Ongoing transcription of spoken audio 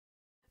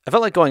I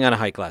felt like going on a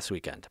hike last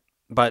weekend,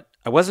 but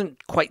I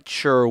wasn't quite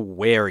sure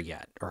where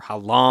yet, or how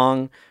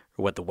long,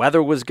 or what the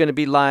weather was going to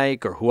be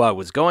like, or who I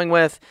was going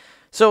with.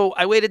 So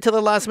I waited till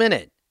the last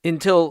minute,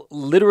 until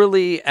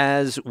literally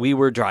as we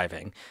were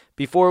driving,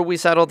 before we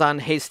settled on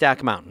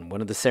Haystack Mountain, one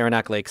of the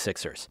Saranac Lake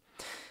Sixers.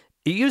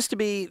 It used to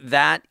be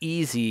that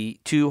easy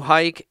to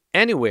hike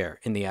anywhere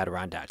in the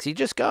Adirondacks. You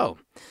just go.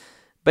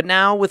 But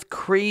now with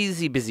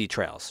crazy busy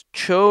trails,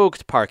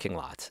 choked parking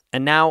lots,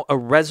 and now a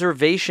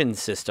reservation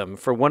system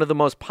for one of the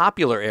most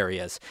popular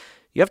areas,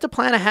 you have to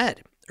plan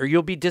ahead or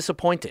you'll be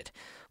disappointed.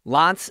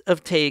 Lots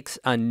of takes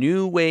on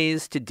new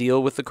ways to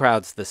deal with the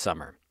crowds this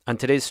summer on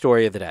today's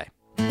Story of the Day.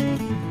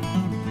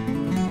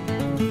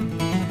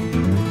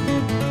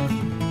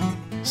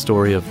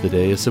 Story of the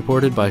Day is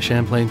supported by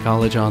Champlain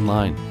College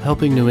Online,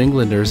 helping New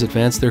Englanders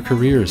advance their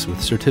careers with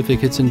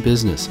certificates in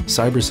business,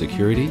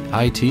 cybersecurity,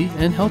 IT,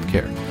 and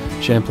healthcare.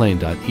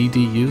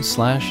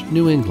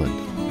 Champlain.edu/New England.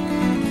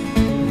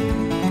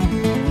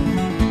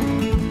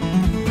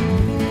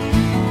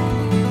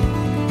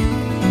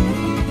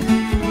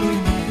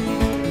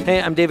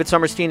 Hey, I'm David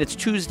Sommerstein. It's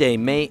Tuesday,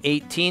 May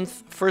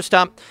 18th. First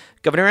up,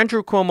 Governor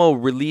Andrew Cuomo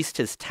released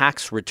his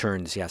tax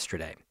returns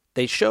yesterday.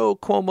 They show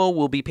Cuomo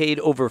will be paid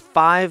over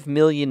 $5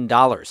 million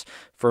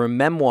for a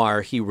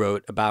memoir he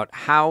wrote about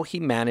how he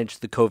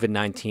managed the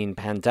COVID-19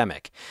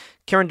 pandemic.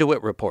 Karen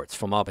DeWitt reports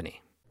from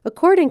Albany.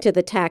 According to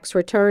the tax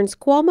returns,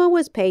 Cuomo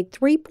was paid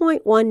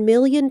 $3.1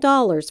 million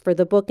for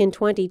the book in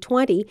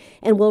 2020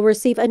 and will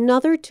receive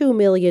another $2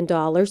 million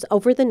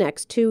over the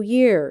next 2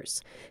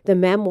 years. The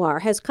memoir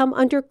has come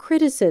under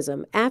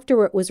criticism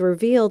after it was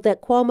revealed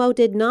that Cuomo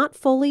did not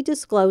fully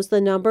disclose the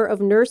number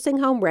of nursing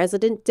home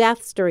resident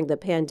deaths during the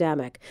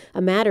pandemic, a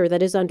matter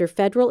that is under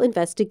federal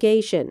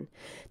investigation.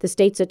 The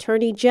state's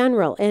attorney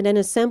general and an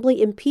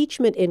assembly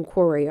impeachment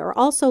inquiry are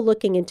also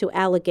looking into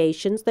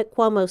allegations that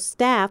Cuomo's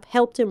staff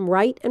helped him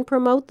write and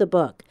promote the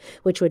book,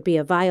 which would be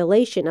a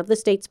violation of the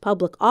state's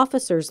public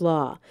officers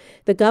law.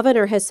 The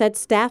governor has said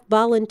staff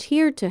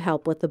volunteered to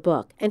help with the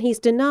book, and he's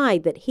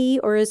denied that he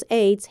or his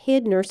aides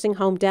hid nursing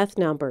home death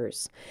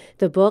numbers.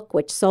 The book,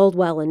 which sold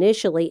well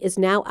initially, is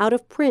now out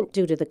of print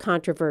due to the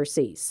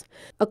controversies.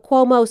 A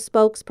Cuomo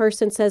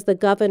spokesperson says the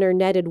governor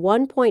netted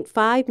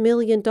 $1.5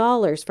 million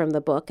from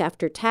the book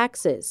after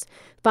taxes.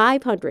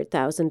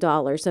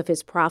 $500,000 of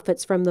his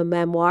profits from the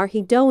memoir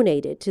he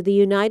donated to the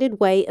United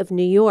Way of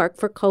New York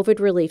for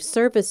COVID relief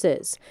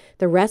services.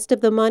 The rest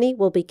of the money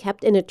will be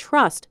kept in a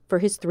trust for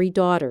his 3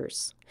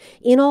 daughters.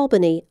 In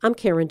Albany, I'm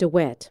Karen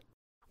DeWitt.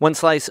 One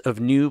slice of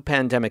new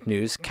pandemic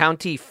news.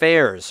 County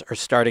fairs are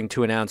starting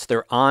to announce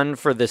they're on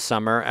for this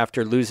summer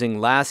after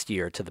losing last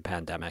year to the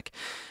pandemic.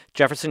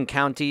 Jefferson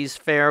County's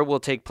fair will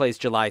take place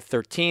July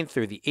 13th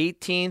through the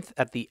 18th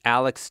at the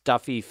Alex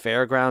Duffy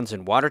Fairgrounds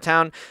in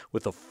Watertown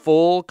with a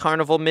full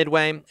carnival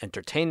midway,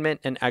 entertainment,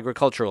 and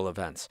agricultural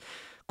events.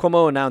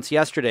 Cuomo announced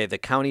yesterday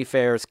that county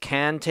fairs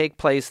can take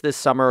place this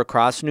summer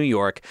across New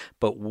York,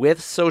 but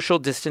with social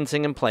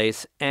distancing in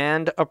place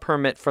and a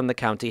permit from the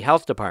county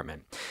health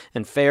department.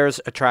 And fairs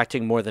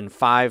attracting more than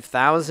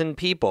 5,000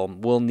 people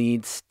will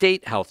need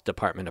state health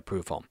department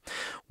approval.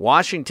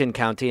 Washington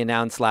County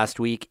announced last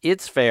week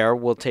its fair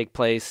will take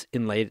place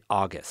in late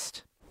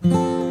August.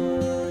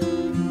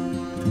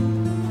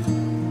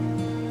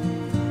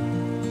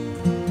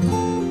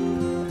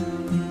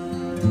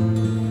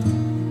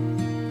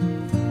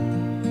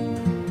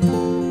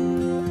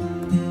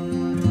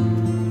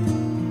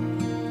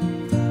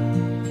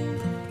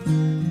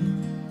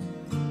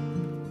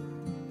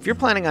 If you're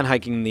planning on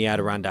hiking in the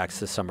Adirondacks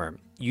this summer,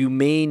 you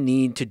may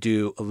need to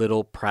do a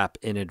little prep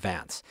in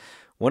advance.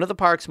 One of the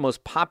park's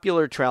most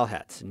popular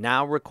trailheads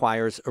now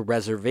requires a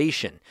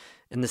reservation,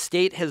 and the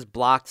state has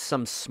blocked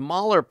some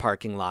smaller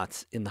parking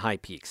lots in the high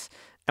peaks.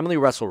 Emily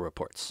Russell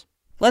reports.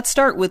 Let's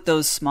start with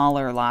those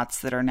smaller lots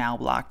that are now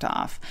blocked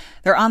off.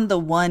 They're on the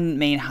one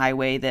main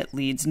highway that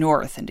leads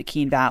north into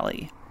Keene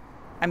Valley.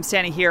 I'm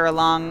standing here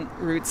along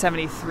Route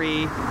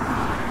 73,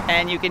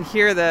 and you can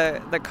hear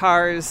the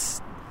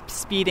cars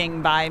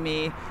speeding by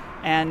me,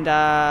 and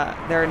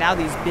there are now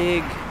these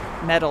big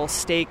metal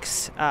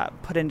stakes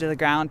put into the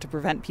ground to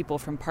prevent people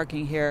from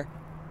parking here.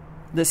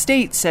 The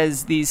state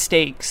says these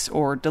stakes,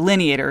 or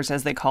delineators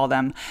as they call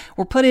them,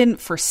 were put in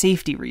for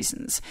safety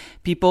reasons.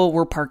 People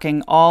were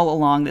parking all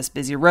along this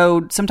busy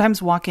road,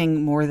 sometimes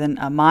walking more than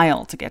a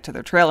mile to get to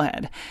their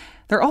trailhead.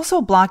 They're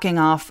also blocking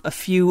off a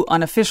few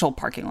unofficial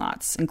parking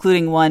lots,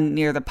 including one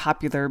near the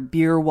popular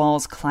Beer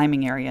Walls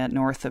climbing area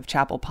north of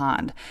Chapel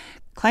Pond.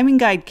 Climbing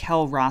guide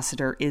Kel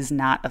Rossiter is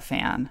not a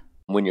fan.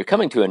 When you're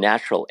coming to a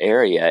natural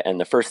area and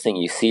the first thing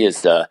you see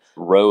is the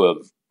row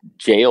of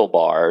jail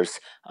bars,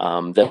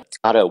 that's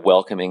not a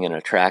welcoming and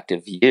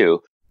attractive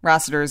view.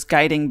 Rossiter's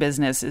guiding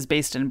business is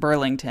based in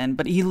Burlington,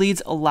 but he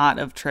leads a lot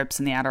of trips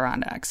in the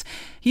Adirondacks.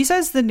 He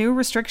says the new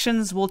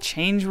restrictions will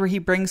change where he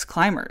brings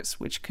climbers,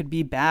 which could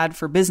be bad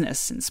for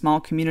business in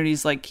small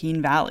communities like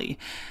Keene Valley.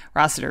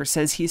 Rossiter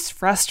says he's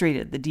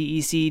frustrated the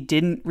DEC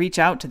didn't reach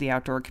out to the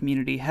outdoor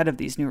community ahead of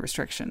these new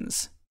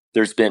restrictions.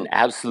 There's been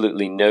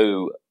absolutely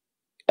no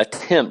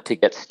attempt to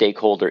get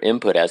stakeholder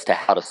input as to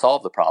how to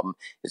solve the problem.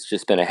 It's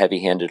just been a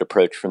heavy-handed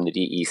approach from the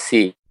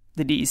DEC.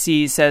 The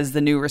DEC says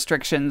the new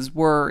restrictions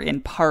were,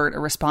 in part, a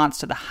response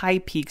to the High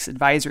Peaks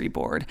Advisory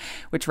Board,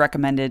 which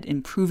recommended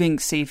improving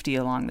safety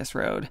along this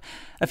road.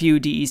 A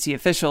few DEC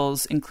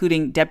officials,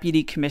 including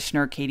Deputy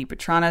Commissioner Katie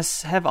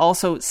Petranis, have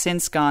also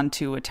since gone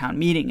to a town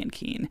meeting in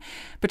Keene.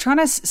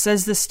 Petranis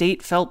says the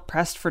state felt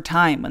pressed for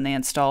time when they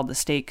installed the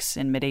stakes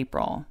in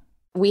mid-April.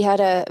 We had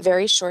a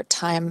very short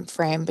time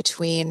frame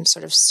between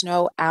sort of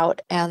snow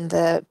out and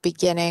the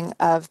beginning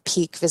of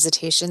peak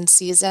visitation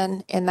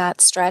season in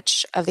that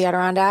stretch of the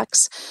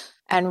Adirondacks,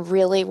 and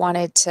really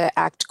wanted to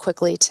act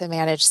quickly to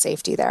manage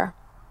safety there.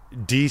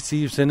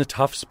 DC's in a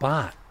tough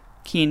spot.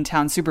 Keene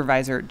Town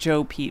Supervisor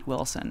Joe Pete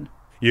Wilson.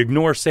 You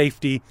ignore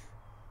safety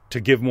to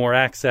give more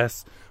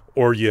access,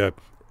 or you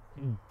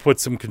put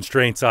some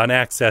constraints on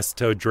access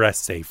to address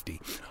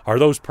safety. Are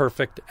those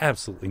perfect?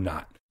 Absolutely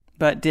not.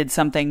 But did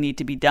something need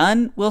to be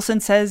done? Wilson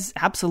says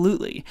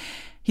absolutely.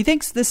 He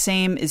thinks the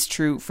same is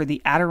true for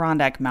the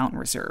Adirondack Mountain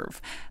Reserve.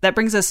 That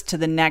brings us to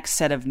the next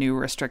set of new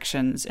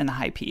restrictions in the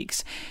High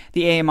Peaks.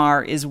 The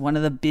AMR is one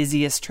of the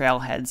busiest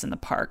trailheads in the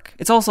park.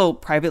 It's also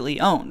privately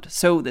owned,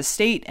 so the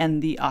state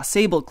and the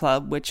AuSable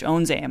Club, which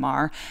owns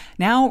AMR,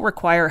 now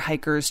require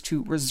hikers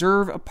to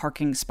reserve a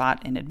parking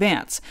spot in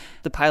advance.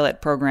 The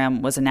pilot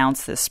program was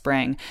announced this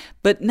spring,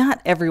 but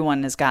not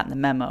everyone has gotten the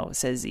memo,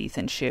 says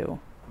Ethan Shue.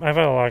 I've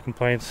had a lot of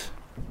complaints.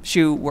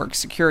 Shue works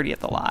security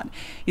at the lot.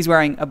 He's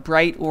wearing a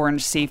bright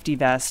orange safety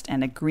vest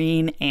and a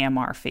green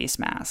AMR face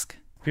mask.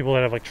 People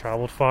that have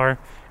traveled far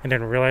and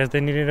didn't realize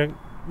they needed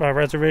a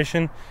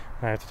reservation,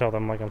 I have to tell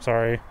them I'm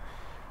sorry,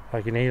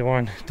 you need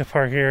one to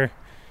park here.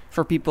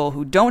 For people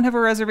who don't have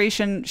a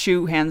reservation,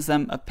 Shue hands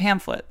them a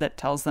pamphlet that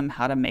tells them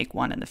how to make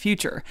one in the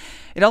future.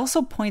 It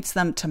also points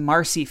them to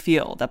Marcy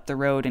Field up the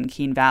road in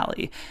Keene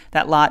Valley.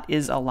 That lot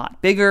is a lot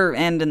bigger,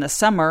 and in the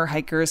summer,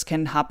 hikers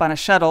can hop on a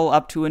shuttle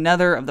up to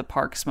another of the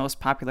park's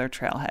most popular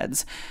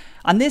trailheads.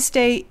 On this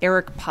day,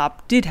 Eric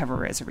Popp did have a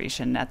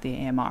reservation at the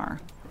AMR.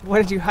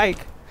 What did you hike?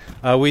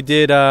 We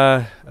did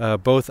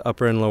both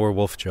Upper and Lower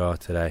Wolfjaw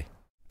today.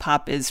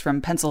 Pop is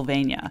from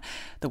Pennsylvania.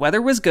 The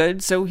weather was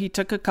good, so he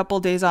took a couple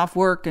days off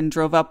work and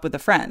drove up with a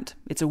friend.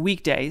 It's a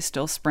weekday,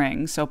 still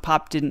spring, so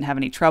Pop didn't have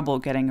any trouble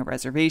getting a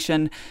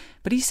reservation,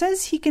 but he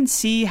says he can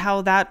see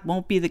how that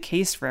won't be the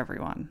case for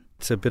everyone.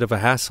 It's a bit of a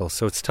hassle,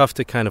 so it's tough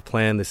to kind of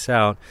plan this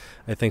out.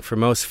 I think for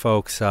most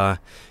folks, they're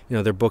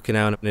booking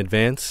out in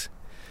advance,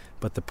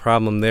 but the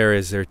problem there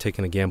is they're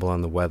taking a gamble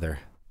on the weather.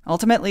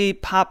 Ultimately,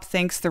 Pop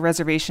thinks the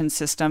reservation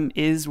system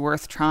is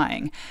worth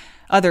trying.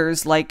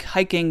 Others, like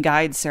hiking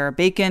guide Sarah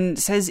Bacon,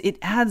 says it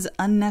adds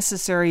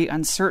unnecessary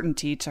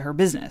uncertainty to her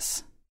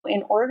business.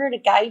 In order to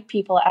guide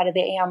people out of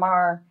the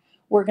AMR,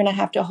 we're going to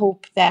have to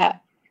hope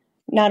that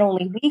not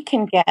only we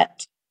can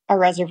get a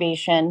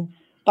reservation,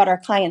 but our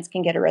clients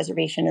can get a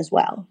reservation as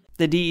well.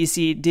 The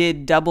DEC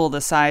did double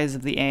the size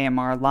of the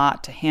AMR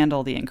lot to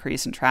handle the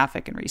increase in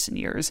traffic in recent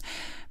years.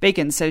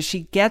 Bacon says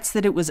she gets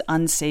that it was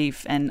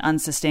unsafe and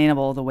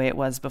unsustainable the way it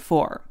was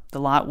before. The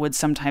lot would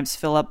sometimes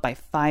fill up by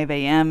 5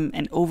 a.m.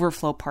 and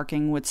overflow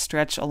parking would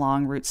stretch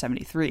along Route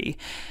 73.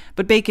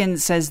 But Bacon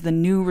says the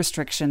new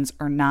restrictions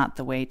are not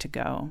the way to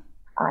go.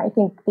 I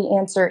think the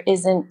answer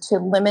isn't to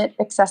limit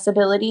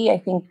accessibility. I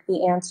think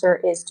the answer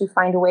is to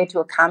find a way to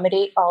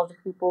accommodate all of the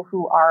people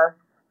who are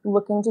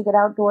looking to get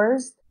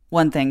outdoors.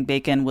 One thing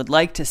Bacon would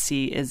like to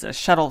see is a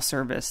shuttle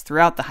service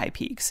throughout the High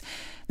Peaks.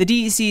 The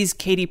DEC's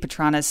Katie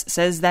Petranis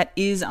says that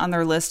is on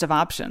their list of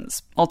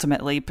options.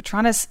 Ultimately,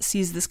 Petranis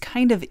sees this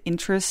kind of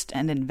interest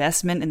and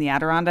investment in the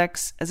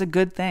Adirondacks as a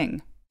good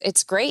thing.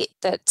 It's great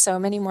that so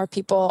many more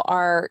people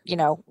are,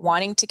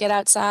 wanting to get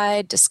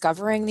outside,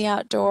 discovering the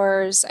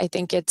outdoors. I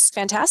think it's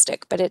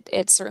fantastic, but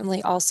it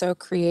certainly also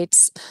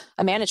creates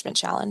a management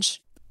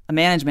challenge. A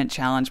management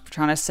challenge,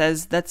 Petranis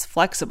says, that's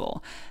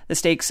flexible. The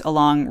stakes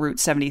along Route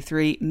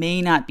 73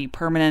 may not be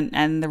permanent,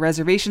 and the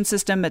reservation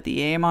system at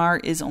the AMR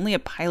is only a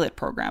pilot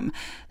program.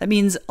 That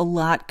means a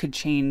lot could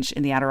change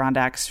in the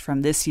Adirondacks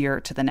from this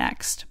year to the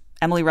next.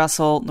 Emily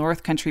Russell,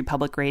 North Country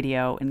Public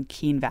Radio in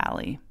Keene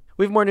Valley.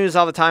 We have more news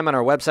all the time on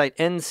our website,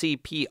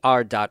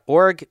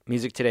 ncpr.org.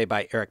 Music today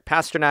by Eric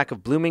Pasternak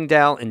of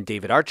Bloomingdale and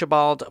David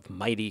Archibald of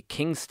mighty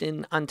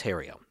Kingston,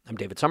 Ontario. I'm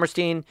David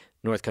Sommerstein,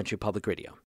 North Country Public Radio.